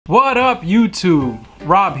What up YouTube?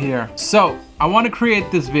 Rob here. So I want to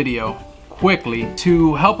create this video quickly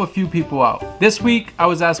to help a few people out. This week I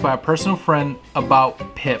was asked by a personal friend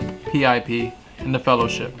about PIP, PIP in the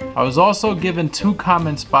fellowship. I was also given 2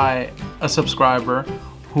 comments by a subscriber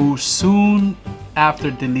who soon after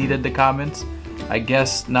deleted the comments, I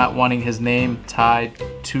guess not wanting his name tied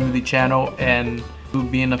to the channel and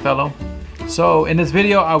being a fellow. So in this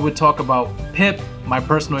video I would talk about PIP, my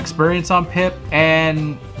personal experience on PIP,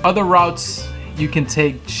 and other routes you can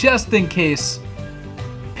take just in case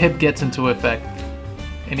PIP gets into effect.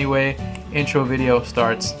 Anyway, intro video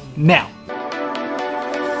starts now.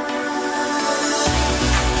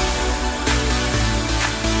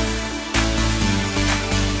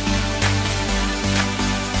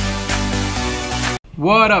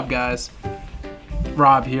 What up guys?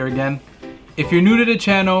 Rob here again. If you're new to the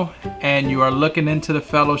channel and you are looking into the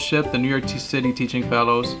fellowship, the New York City Teaching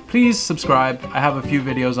Fellows, please subscribe. I have a few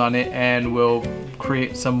videos on it and we'll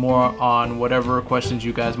create some more on whatever questions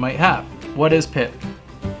you guys might have. What is PIP?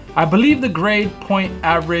 I believe the grade point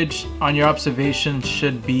average on your observation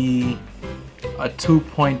should be a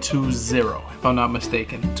 2.20, if I'm not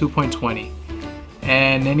mistaken, 2.20.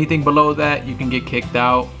 And anything below that, you can get kicked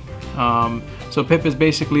out. So PIP is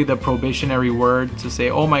basically the probationary word to say,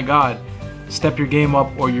 oh my God, step your game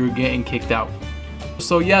up or you're getting kicked out.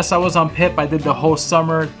 So yes, I was on PIP. I did the whole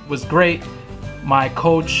summer. It was great. My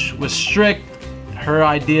coach was strict. Her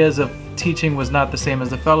ideas of teaching was not the same as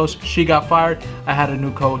the fellows. She got fired. I had a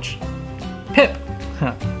new coach. PIP.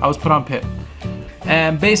 I was put on PIP.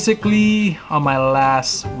 And basically on my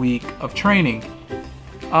last week of training,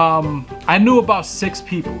 I knew about 6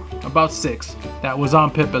 people, that was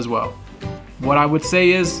on PIP as well. What I would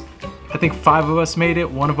say is, I think 5 of us made it,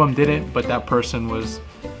 1 of them didn't, but that person was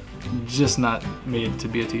just not made to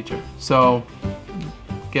be a teacher. So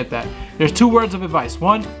get that. There's 2 words of advice.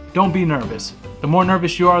 1, don't be nervous. The more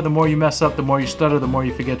nervous you are, the more you mess up, the more you stutter, the more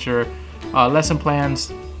you forget your lesson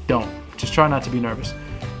plans. Don't. Just try not to be nervous.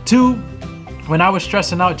 2, when I was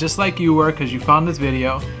stressing out just like you were because you found this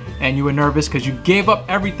video and you were nervous because you gave up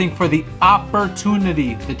everything for the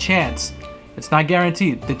opportunity, the chance. It's not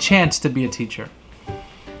guaranteed, the chance to be a teacher.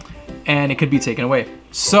 And it could be taken away.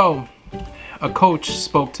 So a coach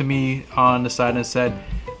spoke to me on the side and said,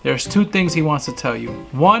 there's 2 things he wants to tell you.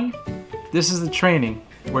 1, this is the training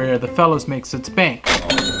where the fellows makes its bank.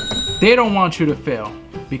 They don't want you to fail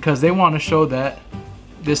because they want to show that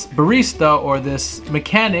this barista or this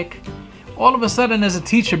mechanic all of a sudden is a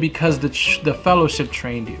teacher because the fellowship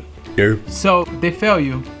trained you. Yeah. So they fail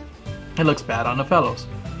you, it looks bad on the fellows.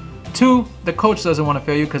 2, the coach doesn't want to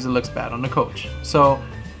fail you because it looks bad on the coach. So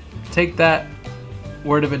take that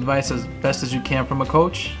word of advice as best as you can from a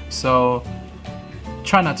coach. So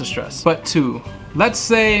try not to stress. But 2, let's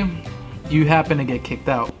say you happen to get kicked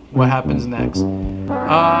out. What happens next?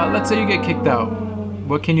 Let's say you get kicked out.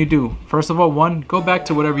 What can you do? First of all, 1, go back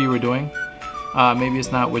to whatever you were doing. Maybe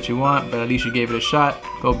it's not what you want, but at least you gave it a shot.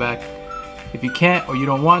 Go back. If you can't or you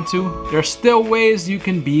don't want to, there's still ways you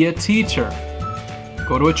can be a teacher.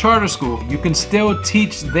 Go to a charter school. You can still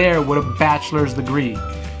teach there with a bachelor's degree.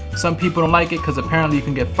 Some people don't like it because apparently you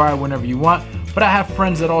can get fired whenever you want, but I have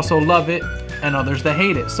friends that also love it and others that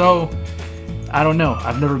hate it. So I don't know,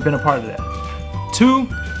 I've never been a part of that. 2,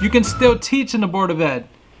 you can still teach in the Board of Ed,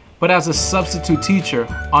 but as a substitute teacher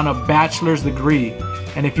on a bachelor's degree.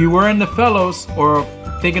 And if you were in the fellows or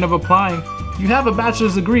thinking of applying, you have a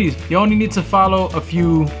bachelor's degree. You only need to follow a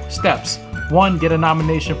few steps. 1, get a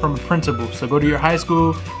nomination from a principal. So go to your high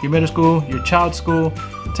school, your middle school, your child's school,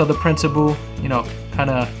 tell the principal, you know, kind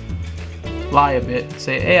of lie a bit.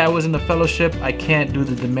 Say, hey, I was in the fellowship. I can't do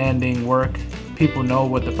the demanding work. People know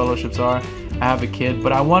what the fellowships are. I have a kid,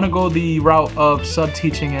 but I want to go the route of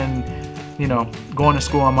sub-teaching and, you know, going to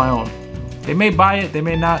school on my own. They may buy it, they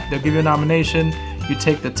may not. They'll give you a nomination. You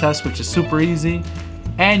take the test, which is super easy,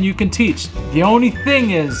 and you can teach. The only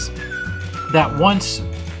thing is that once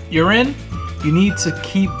you're in, you need to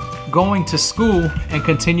keep going to school and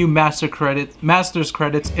continue master's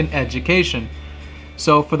credits in education.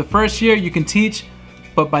 So for the first year you can teach,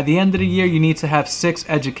 but by the end of the year you need to have 6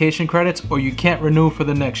 education credits or you can't renew for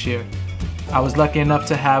the next year. I was lucky enough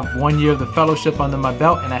to have 1 year of the fellowship under my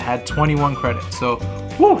belt and I had 21 credits, so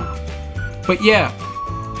whew. But yeah,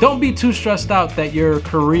 don't be too stressed out that your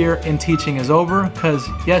career in teaching is over, because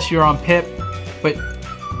yes, you're on PIP, but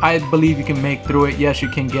I believe you can make through it. Yes, you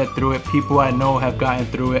can get through it. People I know have gotten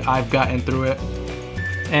through it. I've gotten through it.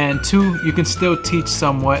 And 2, you can still teach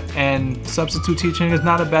somewhat, and substitute teaching is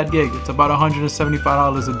not a bad gig. It's about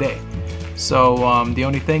 $175 a day. So the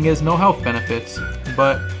only thing is no health benefits,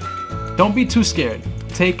 but don't be too scared.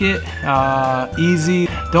 take it easy.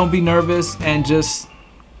 Don't be nervous, and just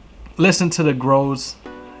listen to the glows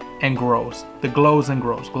and grows.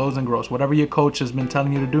 Whatever your coach has been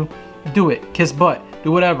telling you to do, do it. Kiss butt,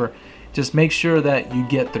 do whatever. Just make sure that you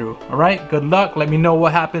get through. All right, good luck. Let me know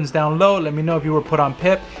what happens down low. Let me know if you were put on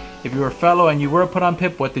PIP. If you were a fellow and you were put on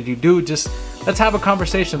PIP, what did you do? Just let's have a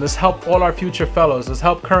conversation. Let's help all our future fellows. Let's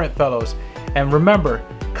help current fellows. And remember,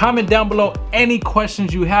 comment down below any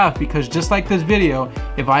questions you have, because just like this video,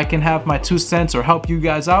 if I can have my 2 cents or help you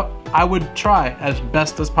guys out, I would try as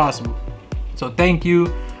best as possible. So thank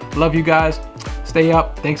you. Love you guys. Stay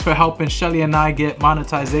up. Thanks for helping Shelly and I get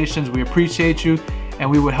monetizations. We appreciate you,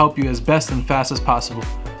 and we would help you as best and fast as possible.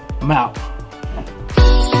 I'm out.